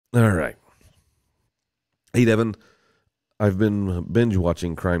All right. Hey, Devin. I've been binge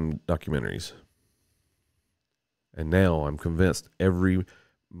watching crime documentaries, and now I'm convinced every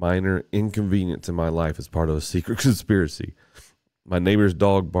minor inconvenience in my life is part of a secret conspiracy. My neighbor's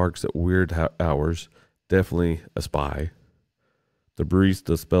dog barks at weird hours. Definitely a spy. The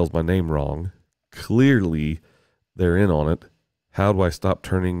barista spells my name wrong. Clearly, they're in on it. How do I stop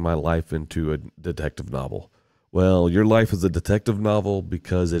turning my life into a detective novel? Well, your life is a detective novel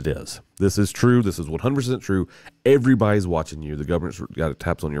because it is. This is true. This is 100% true. Everybody's watching you. The government's got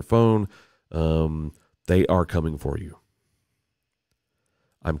taps on your phone. They are coming for you.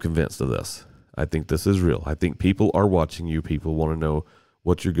 I'm convinced of this. I think this is real. I think people are watching you. People want to know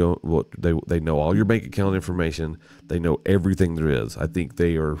what you're going. What they know all your bank account information. They know everything there is. I think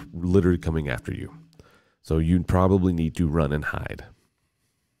they are literally coming after you. So you probably need to run and hide.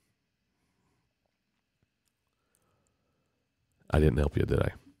 I didn't help you, did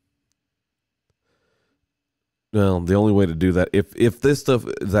I? Well, the only way to do that, if this stuff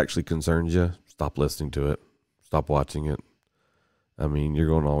is actually concerns you, stop listening to it. Stop watching it. I mean, you're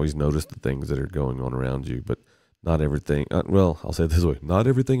going to always notice the things that are going on around you, but not everything. Well, I'll say it this way: not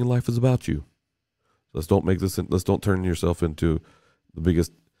everything in life is about you. Let's don't turn yourself into the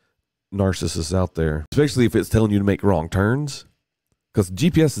biggest narcissist out there, especially if it's telling you to make wrong turns. Because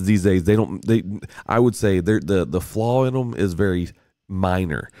GPSs these days, I would say the flaw in them is very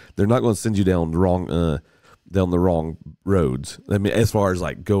minor. They're not going to send you down the wrong roads. I mean, as far as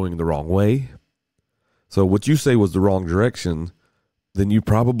like going the wrong way. So what you say was the wrong direction, then you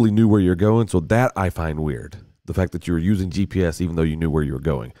probably knew where you're going. So that I find weird. The fact that you were using GPS even though you knew where you were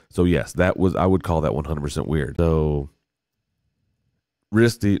going. So yes, I would call that 100% weird. So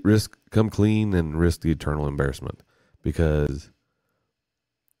risk come clean and risk the eternal embarrassment, because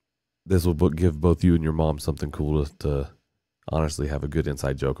this will give both you and your mom something cool to honestly have a good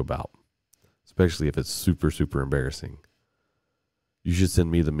inside joke about, especially if it's super, super embarrassing. You should send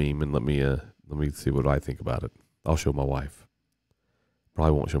me the meme and let me see what I think about it. I'll show my wife.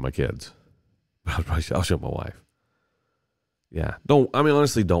 Probably won't show my kids, but I'll show my wife. Yeah.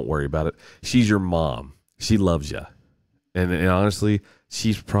 Honestly, don't worry about it. She's your mom. She loves you. And honestly,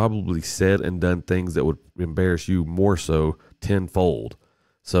 she's probably said and done things that would embarrass you more so tenfold.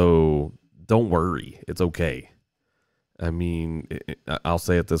 So don't worry. It's okay. I mean, I'll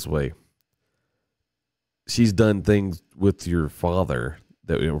say it this way. She's done things with your father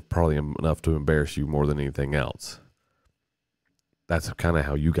that were probably enough to embarrass you more than anything else. That's kind of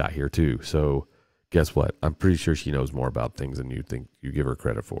how you got here too. So guess what? I'm pretty sure she knows more about things than you think you give her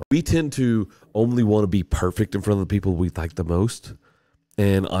credit for. We tend to only want to be perfect in front of the people we like the most.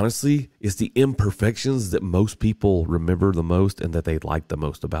 And honestly, it's the imperfections that most people remember the most and that they like the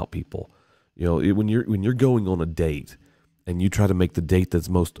most about people. You know, when you're going on a date and you try to make the date that's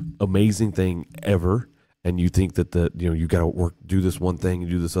most amazing thing ever, and you think that you got to do this one thing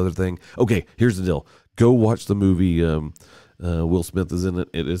and do this other thing. Okay, here's the deal. Go watch the movie. Will Smith is in it.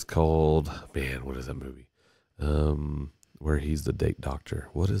 It is called, man, what is that movie? Where he's the date doctor.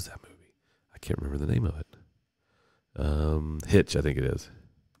 What is that movie? I can't remember the name of it. Hitch, I think it is.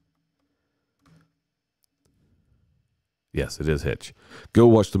 Yes, it is Hitch. Go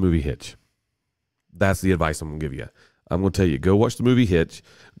watch the movie Hitch. That's the advice I'm going to give you. I'm going to tell you, go watch the movie Hitch,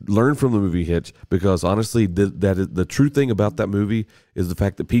 learn from the movie Hitch, because honestly, the true thing about that movie is the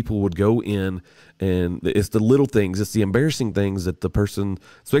fact that people would go in, and it's the little things, it's the embarrassing things that the person,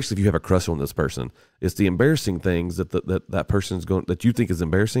 especially if you have a crush on this person, it's the embarrassing things that that person's going, that you think is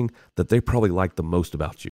embarrassing, that they probably like the most about you.